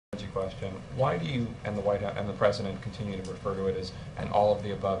Energy question. Why do you and the White House and the President continue to refer to it as an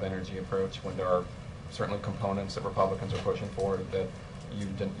all-of-the-above energy approach when there are certainly components that Republicans are pushing for that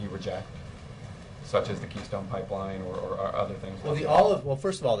you reject, such as the Keystone Pipeline or other things? Well,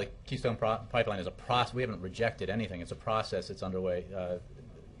 first of all, the Keystone Pipeline is a process. We haven't rejected anything. It's a process that's underway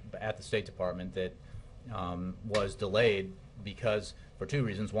at the State Department that was delayed for two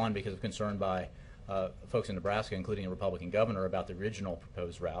reasons. One, because of concern by folks in Nebraska, including a Republican governor, about the original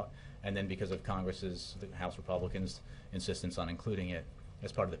proposed route, and then because of the House Republicans' insistence on including it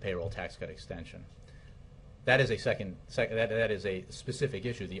as part of the payroll tax cut extension. That is that is a specific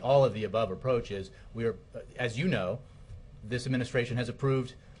issue. The all-of-the-above approach is as you know, this administration has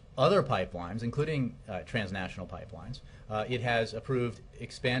approved other pipelines, including transnational pipelines. It has approved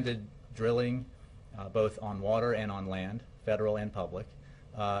expanded drilling both on water and on land, federal and public.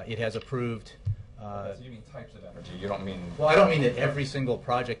 It has approved. So you mean types of energy? You don't mean? Well, I don't mean that every single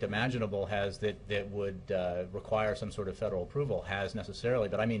project imaginable that would require some sort of federal approval has necessarily,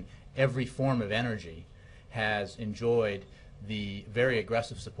 but I mean every form of energy has enjoyed the very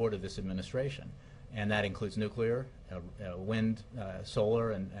aggressive support of this administration, and that includes nuclear, wind,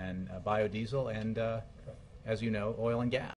 solar, and biodiesel, and as you know, oil and gas.